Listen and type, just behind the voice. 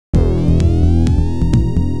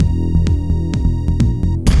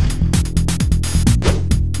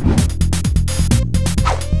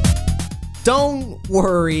Don't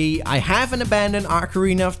worry, I haven't abandoned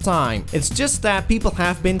Ocarina of Time. It's just that people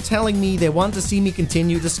have been telling me they want to see me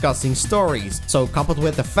continue discussing stories. So coupled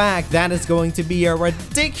with the fact that it's going to be a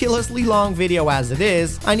ridiculously long video as it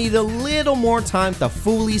is, I need a little more time to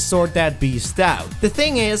fully sort that beast out. The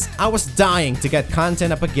thing is, I was dying to get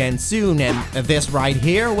content up again soon, and this right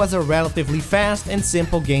here was a relatively fast and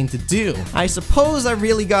simple game to do. I suppose I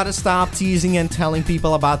really gotta stop teasing and telling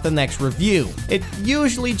people about the next review. It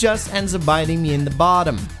usually just ends up biting me in the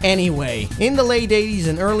bottom. Anyway, in the late 80s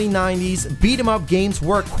and early 90s, beat-em-up games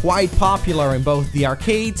were quite popular in both the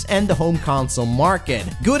arcades and the home console market.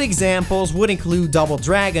 Good examples would include Double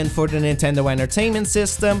Dragon for the Nintendo Entertainment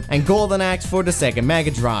System and Golden Axe for the Sega Mega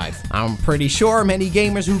Drive. I'm pretty sure many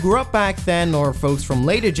gamers who grew up back then, or folks from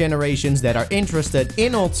later generations that are interested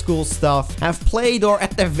in old school stuff, have played or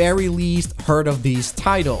at the very least heard of these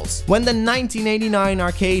titles. When the 1989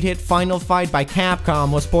 arcade hit Final Fight by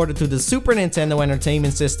Capcom was ported to the Super Nintendo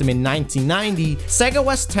Entertainment System in 1990, Sega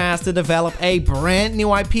was tasked to develop a brand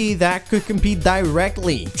new IP that could compete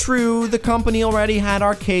directly. True, the company already had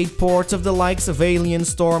arcade ports of the likes of Alien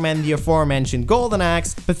Storm and the aforementioned Golden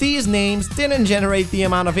Axe, but these names didn't generate the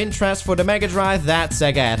amount of interest for the Mega Drive that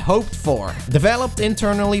Sega had hoped for. Developed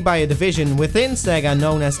internally by a division within Sega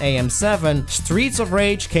known as AM7, Streets of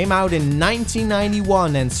Rage came out in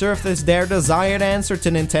 1991 and served as their desired answer to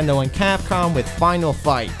Nintendo and Capcom with Final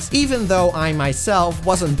Fight. Even though I myself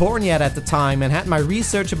wasn't born yet at the time and had my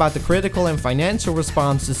research about the critical and financial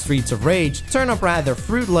response to Streets of Rage turn up rather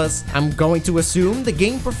fruitless, I'm going to assume the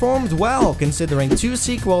game performed well considering 2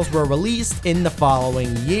 sequels were released in the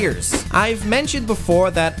following years. I've mentioned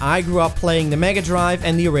before that I grew up playing the Mega Drive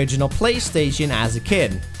and the original PlayStation as a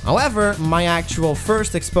kid. However, my actual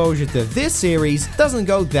first exposure to this series doesn't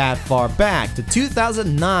go that far back, to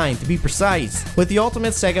 2009 to be precise, with the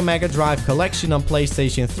Ultimate Sega Mega Drive collection on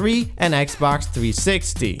PlayStation 3 and Xbox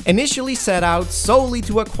 360. Initially set out solely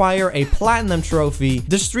to acquire a Platinum trophy,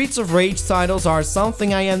 the Streets of Rage titles are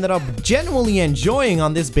something I ended up genuinely enjoying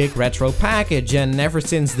on this big retro package, and ever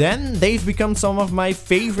since then, they've become some of my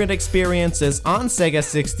favorite experiences on Sega's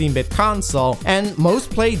 16-bit console, and most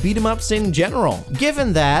played beat-em-ups in general.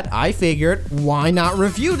 Given that, I figured, why not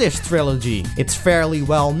review this trilogy? It's fairly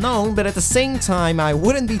well known, but at the same time, I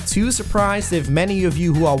wouldn't be too surprised if many of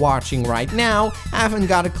you who are watching right now haven't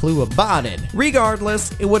got a clue about it.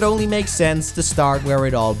 Regardless, it would only make sense to start where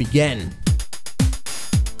it all began.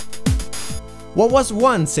 What was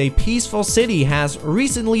once a peaceful city has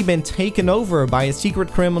recently been taken over by a secret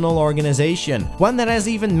criminal organization, one that has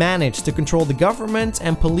even managed to control the government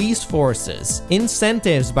and police forces.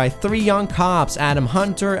 Incentives by 3 young cops, Adam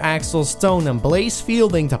Hunter, Axel Stone, and Blaze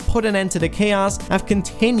Fielding, to put an end to the chaos have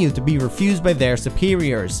continued to be refused by their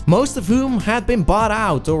superiors, most of whom had been bought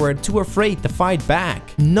out or were too afraid to fight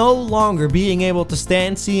back. No longer being able to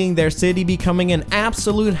stand seeing their city becoming an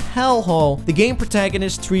absolute hellhole, the game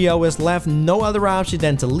protagonist trio is left no other option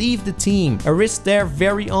than to leave the team and risk their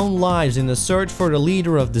very own lives in the search for the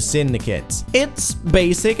leader of the syndicate. It's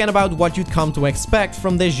basic and about what you'd come to expect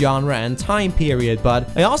from this genre and time period,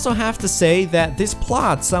 but I also have to say that this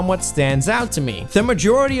plot somewhat stands out to me. The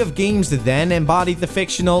majority of games then embodied the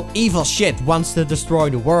fictional "evil shit wants to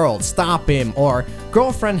destroy the world, stop him," or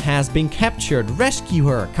 "girlfriend has been captured, rescue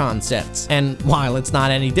her" concepts. And while it's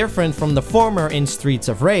not any different from the former in Streets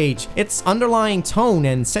of Rage, its underlying tone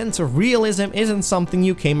and sense of realism isn't something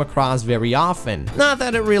you came across very often. Not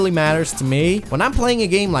that it really matters to me. When I'm playing a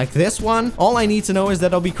game like this one, all I need to know is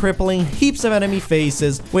that I'll be crippling heaps of enemy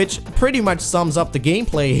faces, which pretty much sums up the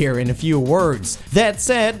gameplay here in a few words. That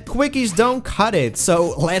said, quickies don't cut it,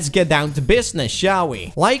 so let's get down to business, shall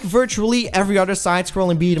we? Like virtually every other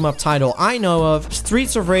side-scrolling beat-em-up title I know of,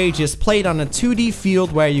 Streets of Rage is played on a 2D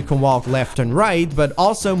field where you can walk left and right, but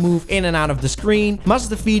also move in and out of the screen, must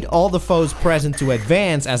defeat all the foes present to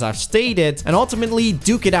advance, as I've stated, and ultimately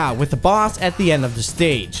duke it out with the boss at the end of the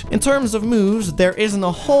stage. In terms of moves, there isn't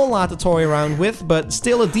a whole lot to toy around with, but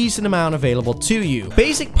still a decent amount available to you.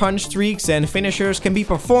 Basic punch streaks and finishers can be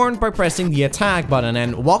performed by pressing the attack button,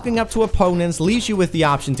 and walking up to opponents leaves you with the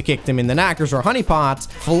option to kick them in the knackers or honeypots,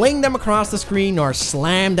 fling them across the screen, or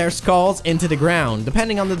slam their skulls into the ground,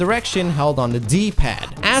 depending on the direction held on the D-pad.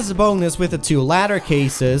 As a bonus with the 2 latter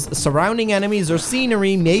cases, surrounding enemies or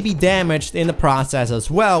scenery may be damaged in the process as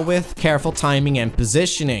well, with careful careful timing and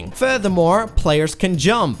positioning. Furthermore, players can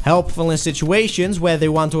jump, helpful in situations where they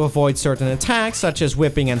want to avoid certain attacks such as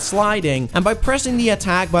whipping and sliding, and by pressing the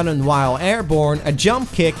attack button while airborne, a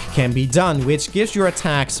jump kick can be done, which gives your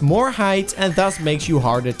attacks more height and thus makes you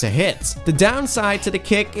harder to hit. The downside to the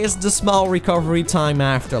kick is the small recovery time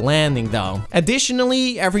after landing though.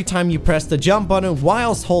 Additionally, every time you press the jump button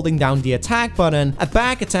whilst holding down the attack button, a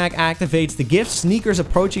back attack activates the gift sneakers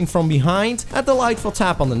approaching from behind, a delightful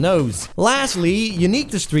tap on the nose. Lastly, unique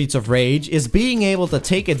to Streets of Rage is being able to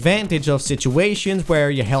take advantage of situations where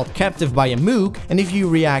you're held captive by a mook, and if you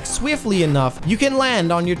react swiftly enough, you can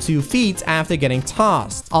land on your 2 feet after getting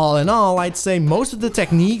tossed. All in all, I'd say most of the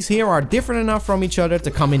techniques here are different enough from each other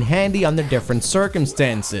to come in handy under different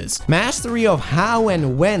circumstances. Mastery of how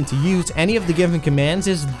and when to use any of the given commands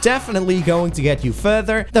is definitely going to get you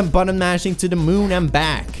further than button mashing to the moon and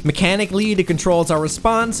back. Mechanically, the controls are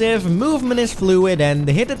responsive, movement is fluid, and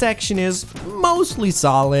the hit detection is mostly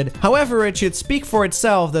solid. However, it should speak for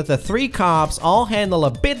itself that the 3 cops all handle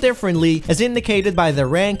a bit differently, as indicated by the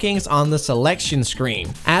rankings on the selection screen.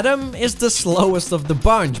 Adam is the slowest of the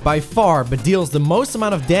bunch by far, but deals the most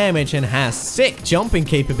amount of damage and has sick jumping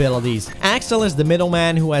capabilities. Axel is the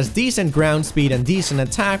middleman who has decent ground speed and decent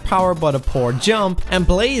attack power but a poor jump, and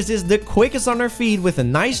Blaze is the quickest on her feet with a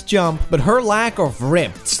nice jump, but her lack of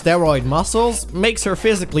ripped steroid muscles makes her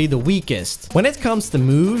physically the weakest. When it comes to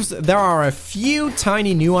moves, there are a few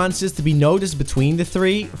tiny nuances to be noticed between the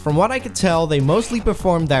 3. From what I could tell, they mostly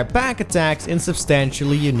perform their back attacks in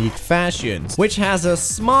substantially unique fashions, which has a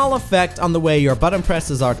small effect on the way your button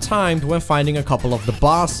presses are timed when fighting a couple of the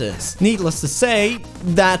bosses. Needless to say,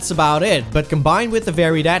 that's about it, but combined with the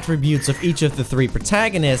varied attributes of each of the 3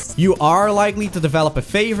 protagonists, you are likely to develop a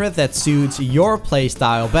favorite that suits your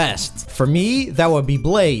playstyle best. For me, that would be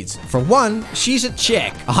Blaze. For one, she's a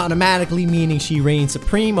chick, automatically meaning she reigns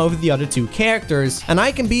supreme over the other 2 characters, and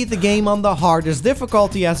I can beat the game on the hardest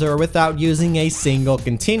difficulty as her without using a single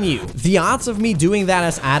continue. The odds of me doing that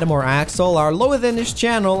as Adam or Axel are lower than this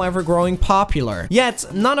channel ever growing popular, yet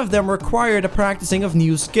none of them require the practicing of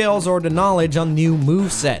new skills or the knowledge on new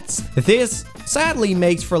movesets. This sadly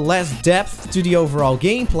makes for less depth to the overall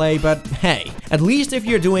gameplay, but hey, at least if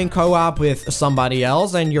you're doing co-op with somebody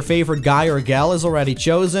else and your favorite guy or gal is already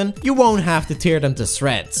chosen, you won't have to tear them to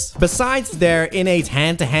shreds. Besides their innate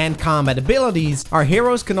hand-to-hand combat abilities, our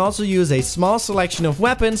heroes can also use a small selection of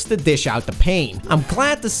weapons to dish out the pain. I'm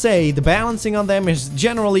glad to say the balancing on them is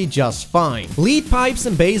generally just fine. Lead pipes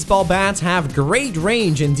and baseball bats have great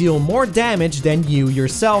range and deal more damage than you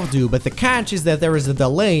yourself do, but the catch is that there is a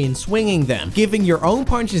delay in swinging them, giving your own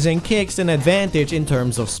punches and kicks an advantage in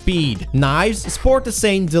terms of speed. Knives sport the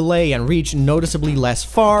same delay and reach noticeably less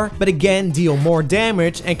far, but again deal more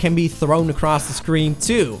damage and can be thrown across the screen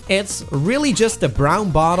too. It's really just the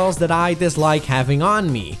brown bottles that I dislike having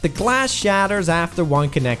on me. The glass shatters after one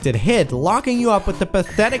connected hit, locking you up with the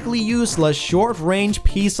pathetically useless short-range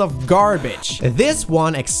piece of garbage. This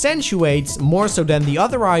one accentuates, more so than the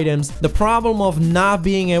other items, the problem of not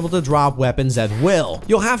being able to drop weapons at will.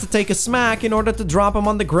 You'll have to take a smack in order to drop them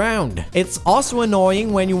on the ground. It's also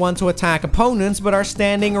annoying when you want to attack opponents but are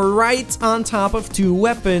standing right on top of 2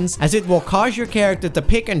 weapons, as it will cause your character to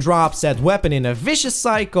pick and drop said weapon in a vicious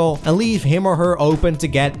cycle and leave him or her open to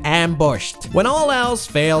get ambushed. When all else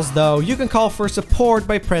fails though, you can call for support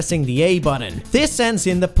by pressing the A button. This sends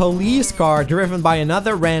in the police car driven by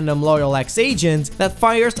another random loyal ex-agent that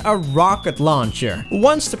fires a rocket launcher.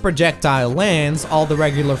 Once the projectile lands, all the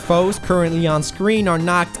regular foes currently on screen are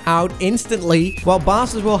knocked out instantly, while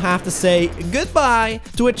bosses will have to say goodbye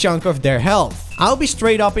to a chunk of their health. I'll be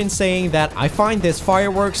straight up in saying that I find this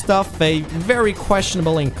fireworks stuff a very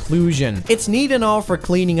questionable inclusion. It's neat and all for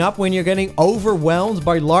cleaning up when you're getting overwhelmed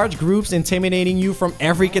by large groups intimidating you from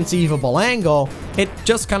every conceivable angle. It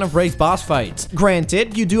just kind of breaks boss fights.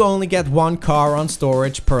 Granted, you do only get 1 car on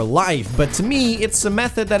storage per life, but to me, it's a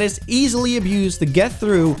method that is easily abused to get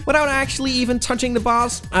through without actually even touching the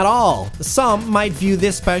boss at all. Some might view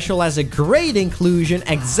this special as a great inclusion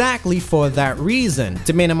exactly for that reason,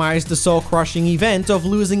 to minimize the soul-crushing event of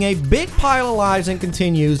losing a big pile of lives and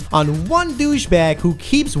continues on one douchebag who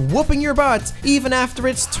keeps whooping your butt even after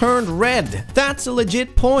it's turned red. That's a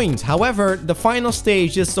legit point. However, the final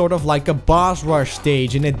stage is sort of like a boss rush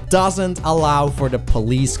stage and it doesn't allow for the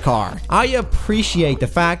police car. I appreciate the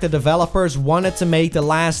fact that developers wanted to make the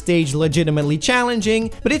last stage legitimately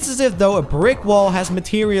challenging, but it's as if though a brick wall has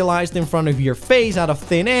materialized in front of your face out of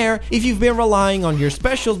thin air if you've been relying on your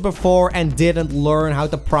specials before and didn't learn how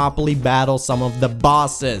to properly battle some some of the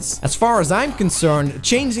bosses. As far as I'm concerned,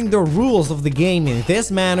 changing the rules of the game in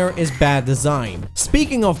this manner is bad design.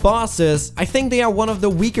 Speaking of bosses, I think they are one of the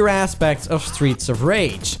weaker aspects of Streets of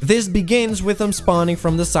Rage. This begins with them spawning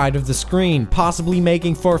from the side of the screen, possibly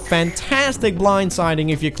making for fantastic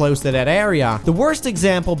blindsiding if you're close to that area. The worst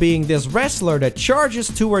example being this wrestler that charges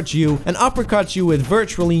towards you and uppercuts you with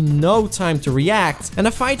virtually no time to react, and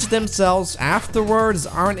the fights themselves afterwards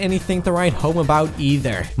aren't anything to write home about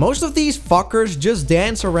either. Most of these fuckers just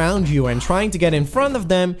dance around you, and trying to get in front of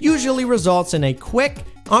them usually results in a quick,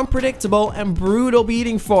 unpredictable and brutal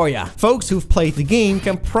beating for ya. Folks who've played the game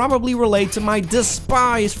can probably relate to my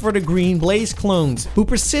despise for the Green Blaze clones, who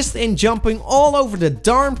persist in jumping all over the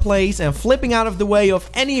darn place and flipping out of the way of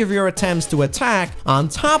any of your attempts to attack, on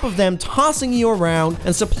top of them tossing you around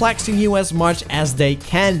and suplexing you as much as they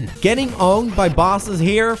can. Getting owned by bosses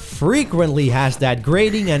here frequently has that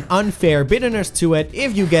grating and unfair bitterness to it,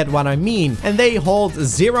 if you get what I mean, and they hold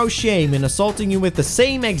zero shame in assaulting you with the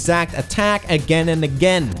same exact attack again and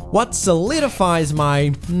again. What solidifies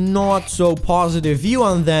my not so positive view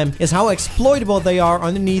on them is how exploitable they are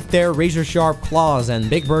underneath their razor sharp claws and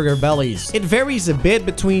big burger bellies. It varies a bit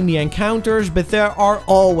between the encounters, but there are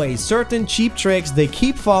always certain cheap tricks they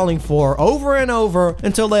keep falling for over and over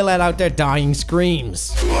until they let out their dying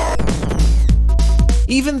screams.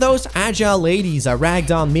 Even those agile ladies I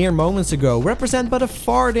ragged on mere moments ago represent but a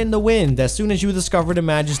fart in the wind as soon as you discover the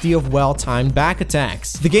majesty of well-timed back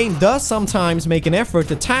attacks. The game does sometimes make an effort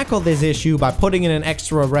to tackle this issue by putting in an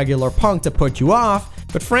extra regular punk to put you off,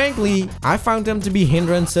 but frankly, I found them to be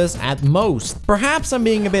hindrances at most. Perhaps I'm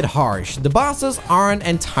being a bit harsh. The bosses aren't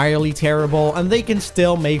entirely terrible and they can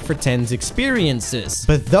still make for tense experiences.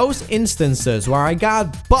 But those instances where I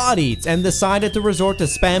got bodied and decided to resort to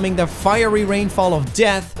spamming the fiery rainfall of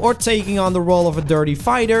death or taking on the role of a dirty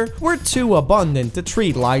fighter were too abundant to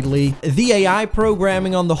treat lightly. The AI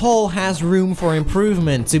programming on the whole has room for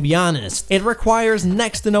improvement, to be honest. It requires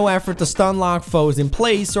next to no effort to stun lock foes in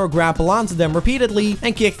place or grapple onto them repeatedly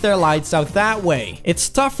and kick their lights out that way. It's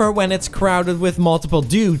tougher when it's crowded with multiple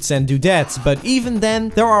dudes and dudettes, but even then,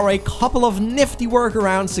 there are a couple of nifty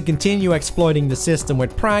workarounds to continue exploiting the system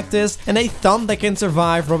with practice, and a thumb that can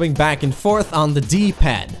survive rubbing back and forth on the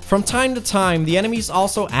D-pad. From time to time, the enemies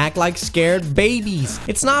also act like scared babies.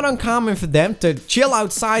 It's not uncommon for them to chill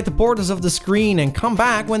outside the borders of the screen and come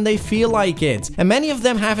back when they feel like it, and many of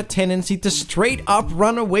them have a tendency to straight up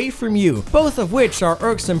run away from you, both of which are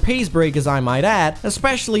irksome pace breakers, I might add,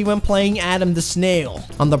 especially when playing Adam the Snail.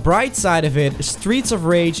 On the bright side of it, Streets of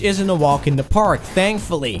Rage isn't a walk in the park,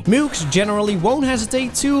 thankfully. Mooks generally won't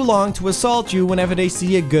hesitate too long to assault you whenever they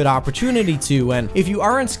see a good opportunity to, and if you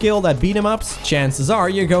aren't skilled at beat 'em ups, chances are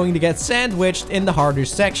you're going to get sandwiched in the harder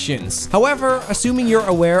sections. However, assuming you're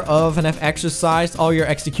aware of and have exercised all your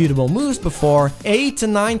executable moves before, 8 to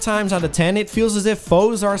 9 times out of 10 it feels as if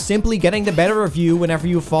foes are simply getting the better of you whenever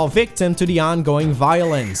you fall victim to the ongoing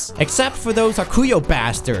violence. Except for those Hakuyo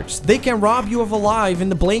bastards. They can rob you of alive in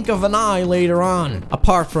the blink of an eye later on.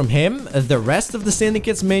 Apart from him, the rest of the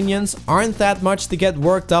Syndicate's minions aren't that much to get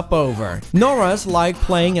worked up over. Noras like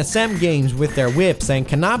playing SM games with their whips and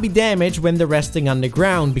cannot be damaged when they're resting on the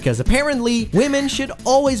ground because apparently women should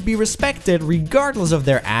always be respected regardless of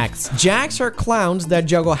their acts. Jacks are clowns that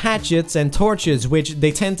juggle hatchets and torches, which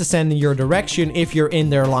they tend to send in your direction if you're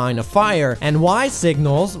in their line of fire. And Y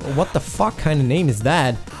signals, what the fuck kind of name is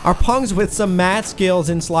that, are punks with some mad skills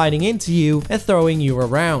in sliding into you and throwing you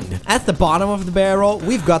around. At the bottom of the barrel,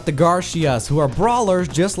 we've got the Garcias, who are brawlers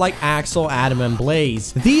just like Axel, Adam, and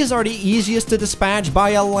Blaze. These are the easiest to dispatch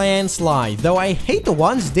by a landslide, though I hate the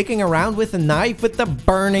ones dicking around with a knife with the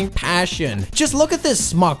burning passion. Just look at this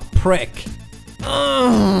smug prick.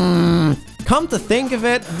 Come to think of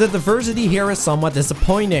it, the diversity here is somewhat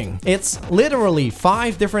disappointing. It's literally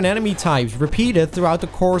 5 different enemy types repeated throughout the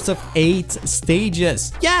course of 8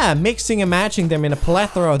 stages. Yeah, mixing and matching them in a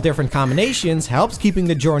plethora of different combinations helps keeping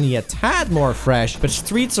the journey a tad more fresh, but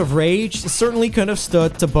Streets of Rage certainly could have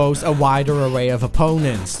stood to boast a wider array of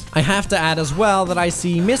opponents. I have to add as well that I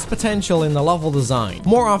see missed potential in the level design.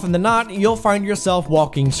 More often than not, you'll find yourself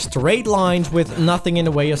walking straight lines with nothing in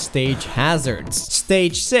the way of stage hazards.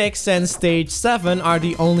 Stage 6 and Stage 7 are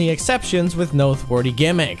the only exceptions with noteworthy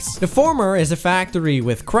gimmicks. The former is a factory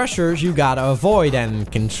with crushers you gotta avoid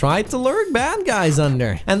and can try to lurk bad guys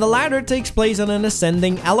under. And the latter takes place on an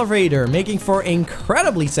ascending elevator, making for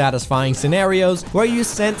incredibly satisfying scenarios where you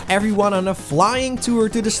sent everyone on a flying tour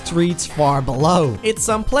to the streets far below. It's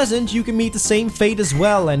unpleasant you can meet the same fate as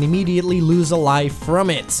well and immediately lose a life from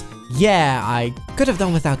it. Yeah, I Could have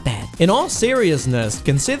done without that. In all seriousness,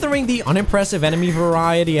 considering the unimpressive enemy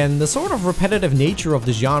variety and the sort of repetitive nature of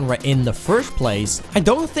the genre in the first place, I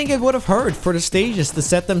don't think it would have hurt for the stages to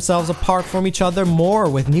set themselves apart from each other more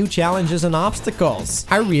with new challenges and obstacles.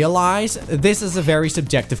 I realize this is a very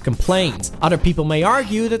subjective complaint. Other people may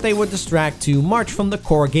argue that they would distract too much from the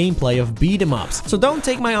core gameplay of beat-em-ups, so don't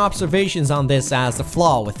take my observations on this as a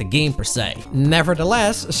flaw with the game per se.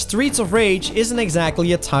 Nevertheless, Streets of Rage isn't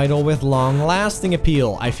exactly a title with long-lasting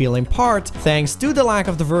appeal, I feel, in part thanks to the lack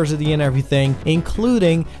of diversity in everything,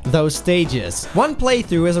 including those stages. One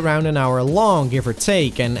playthrough is around an hour long, give or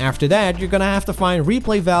take, and after that you're gonna have to find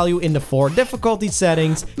replay value in the 4 difficulty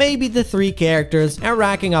settings, maybe the 3 characters, and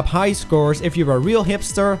racking up high scores if you're a real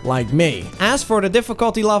hipster like me. As for the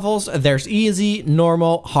difficulty levels, there's easy,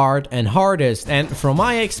 normal, hard, and hardest, and from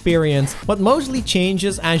my experience, what mostly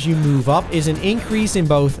changes as you move up is an increase in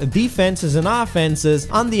both defenses and offenses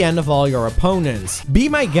on the end of all your opponents. Be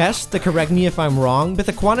my guest to correct me if I'm wrong, but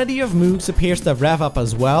the quantity of moves appears to rev up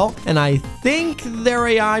as well, and I think their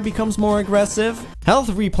AI becomes more aggressive. Health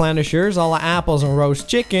replenishers a la apples and roast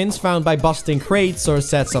chickens found by busting crates or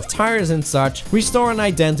sets of tires and such restore an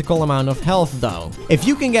identical amount of health though. If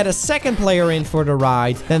you can get a second player in for the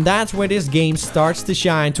ride, then that's where this game starts to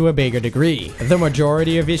shine to a bigger degree. The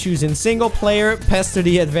majority of issues in single player pester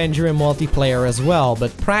the adventure in multiplayer as well,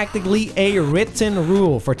 but practically a written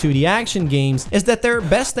rule for 2D action games is that they're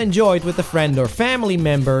best enjoyed with a friend or family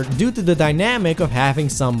member due to the dynamic of having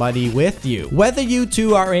somebody with you. Whether you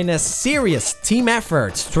two are in a serious team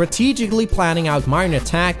effort, strategically planning out minor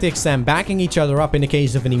tactics and backing each other up in the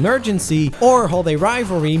case of an emergency, or hold a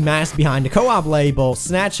rivalry masked behind the co-op label,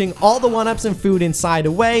 snatching all the one-ups and food inside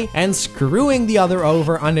away and screwing the other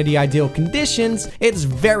over under the ideal conditions, it's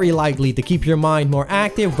very likely to keep your mind more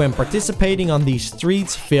active when participating on these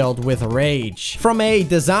streets filled with rage. From a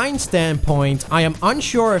design standpoint, I am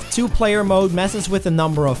unsure if 2-player mode messes with the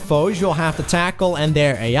number of foes you'll have to tackle and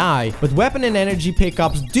their AI, but weapon and energy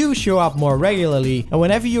pickups do show up more regularly, and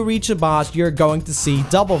whenever you reach a boss you're going to see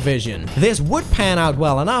double vision. This would pan out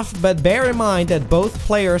well enough, but bear in mind that both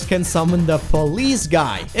players can summon the police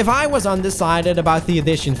guy. If I was undecided about the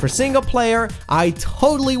addition for single player, I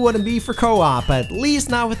totally wouldn't be for co-op, at least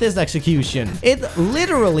not with this execution. It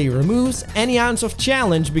literally removes any ounce of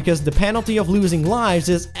challenge because the penalty of losing lives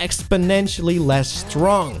is exponentially less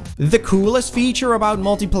strong. The coolest feature about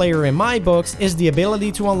multiplayer in my books is the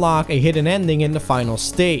ability to unlock a hidden ending in the final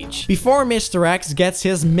stage. Before Mr. X gets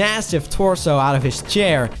his massive torso out of his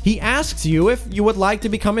chair, he asks you if you would like to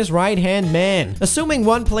become his right-hand man. Assuming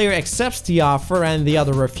one player accepts the offer and the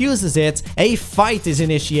other refuses it, a fight is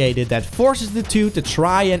initiated that forces the two to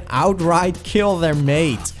try and outright kill their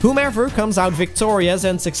mate. Whomever comes out victorious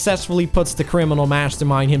and successfully puts the criminal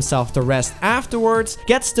mastermind himself to rest afterwards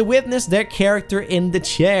gets to witness their character in the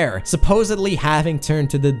chair, supposedly having turned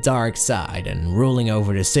to the dark side and ruling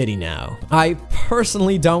over the city now. I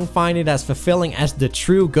personally don't find it as fulfilling as the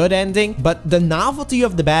true good ending, but the novelty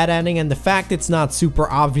of the bad ending and the fact it's not super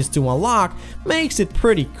obvious to unlock makes it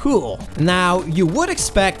pretty cool. Now, you would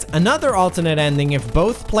expect another alternate ending if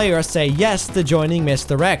both players say yes to joining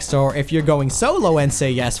Mr. X, or if you're going solo and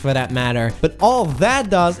say yes for that matter, but all that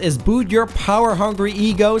does is boot your power-hungry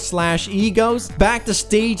egos back to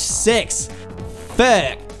stage 6.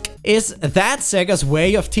 Fuck. Is that Sega's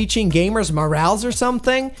way of teaching gamers morals or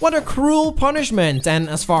something? What a cruel punishment, and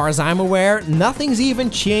as far as I'm aware, nothing's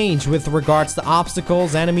even changed with regards to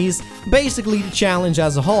obstacles, enemies, basically the challenge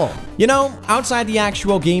as a whole. You know, outside the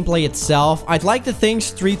actual gameplay itself, I'd like to think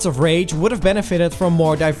Streets of Rage would have benefited from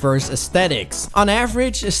more diverse aesthetics. On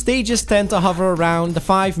average, stages tend to hover around the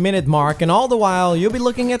 5-minute mark, and all the while you'll be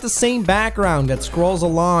looking at the same background that scrolls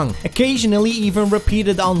along, occasionally even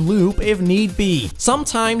repeated on loop if need be.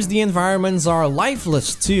 Sometimes the environments are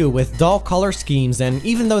lifeless too, with dull color schemes, and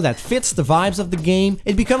even though that fits the vibes of the game,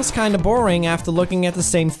 it becomes kinda boring after looking at the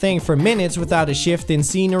same thing for minutes without a shift in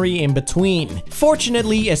scenery in between.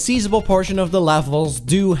 Fortunately, a seizable portion of the levels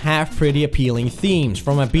do have pretty appealing themes,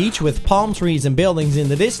 from a beach with palm trees and buildings in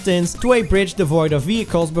the distance to a bridge devoid of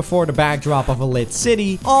vehicles before the backdrop of a lit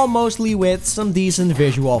city, all mostly with some decent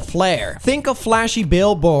visual flair. Think of flashy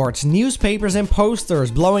billboards, newspapers and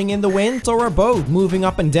posters blowing in the wind, or a boat moving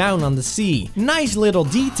up and down down on the sea. Nice little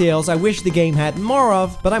details I wish the game had more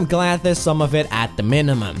of, but I'm glad there's some of it at the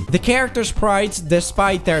minimum. The character sprites,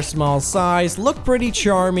 despite their small size, look pretty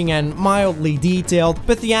charming and mildly detailed,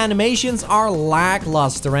 but the animations are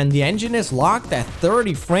lackluster and the engine is locked at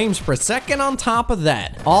 30 frames per second on top of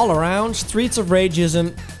that. All around, Streets of Rage is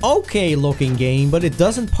an okay looking game, but it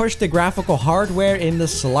doesn't push the graphical hardware in the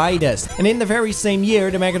slightest. And in the very same year,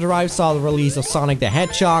 the Mega Drive saw the release of Sonic the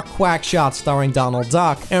Hedgehog, Quackshot starring Donald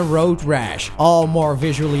Duck, and Road Rash, all more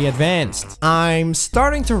visually advanced. I'm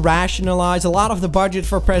starting to rationalize a lot of the budget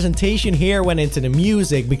for presentation here went into the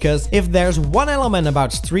music, because if there's one element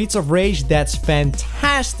about Streets of Rage that's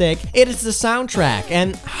fantastic, it is the soundtrack,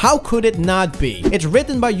 and how could it not be? It's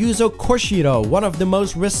written by Yuzo Koshiro, one of the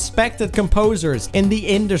most respected composers in the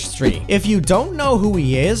industry. If you don't know who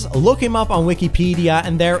he is, look him up on Wikipedia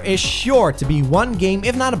and there is sure to be one game,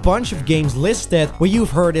 if not a bunch of games listed, where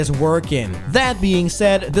you've heard his work in. That being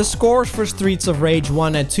said, the scores for Streets of Rage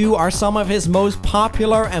 1 and 2 are some of his most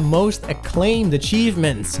popular and most acclaimed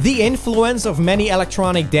achievements. The influence of many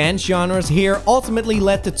electronic dance genres here ultimately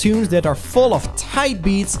led to tunes that are full of tight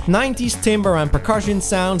beats, 90s timbre and percussion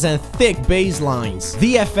sounds, and thick bass lines.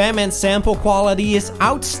 The FM and sample quality is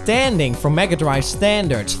outstanding for Mega Drive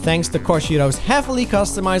standards, thanks to Koshiro's heavily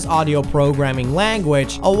customized audio programming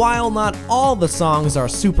language. While not all the songs are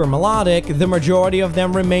super melodic, the majority of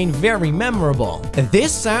them remain very memorable.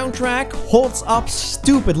 This soundtrack holds up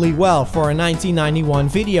stupidly well for a 1991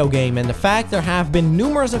 video game, and the fact there have been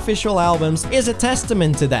numerous official albums is a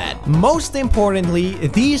testament to that. Most importantly,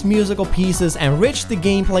 these musical pieces enrich the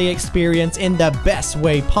gameplay experience in the best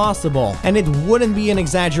way possible, and it wouldn't be an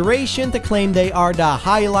exaggeration to claim they are the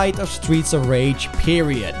highlight of Streets of Rage,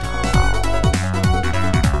 period.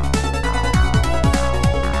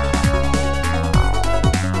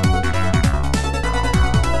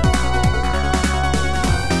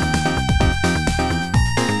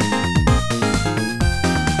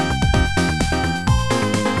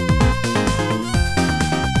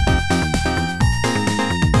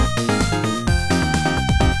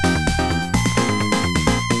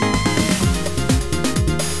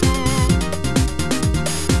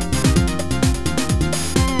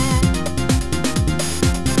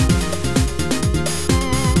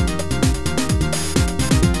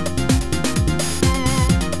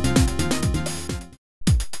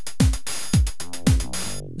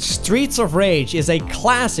 Streets of Rage is a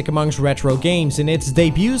classic amongst retro games, and its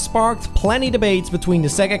debut sparked plenty debates between the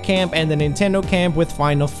Sega camp and the Nintendo camp, with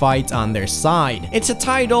Final Fight on their side. It's a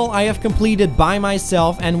title I have completed by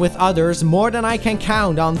myself and with others more than I can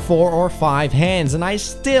count on 4 or 5 hands, and I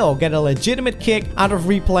still get a legitimate kick out of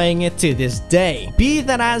replaying it to this day. Be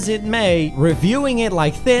that as it may, reviewing it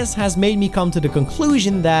like this has made me come to the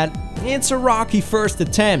conclusion that it's a rocky first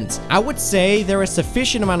attempt. I would say there is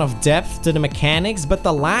sufficient amount of depth to the mechanics, but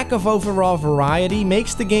the lack of overall variety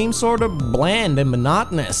makes the game sort of bland and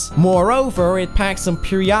monotonous. Moreover, it packs some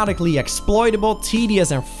periodically exploitable, tedious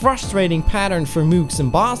and frustrating patterns for mooks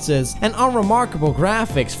and bosses, and unremarkable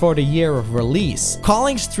graphics for the year of release.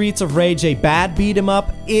 Calling Streets of Rage a bad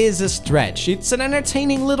beat-em-up is a stretch. It's an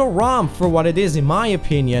entertaining little romp for what it is, in my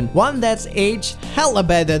opinion, one that's aged hella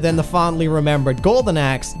better than the fondly remembered Golden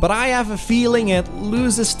Axe, but I have a feeling it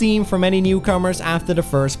loses steam for many newcomers after the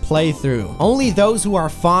first playthrough. Only those who are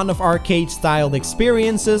fond of arcade-styled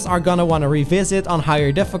experiences are gonna want to revisit on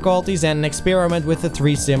higher difficulties and experiment with the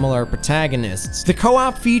 3 similar protagonists. The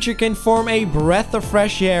co-op feature can form a breath of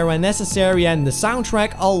fresh air when necessary, and the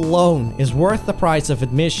soundtrack alone is worth the price of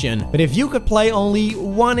admission. But if you could play only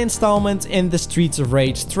one installment in the Streets of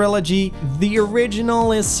Rage trilogy, the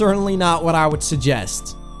original is certainly not what I would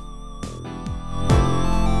suggest.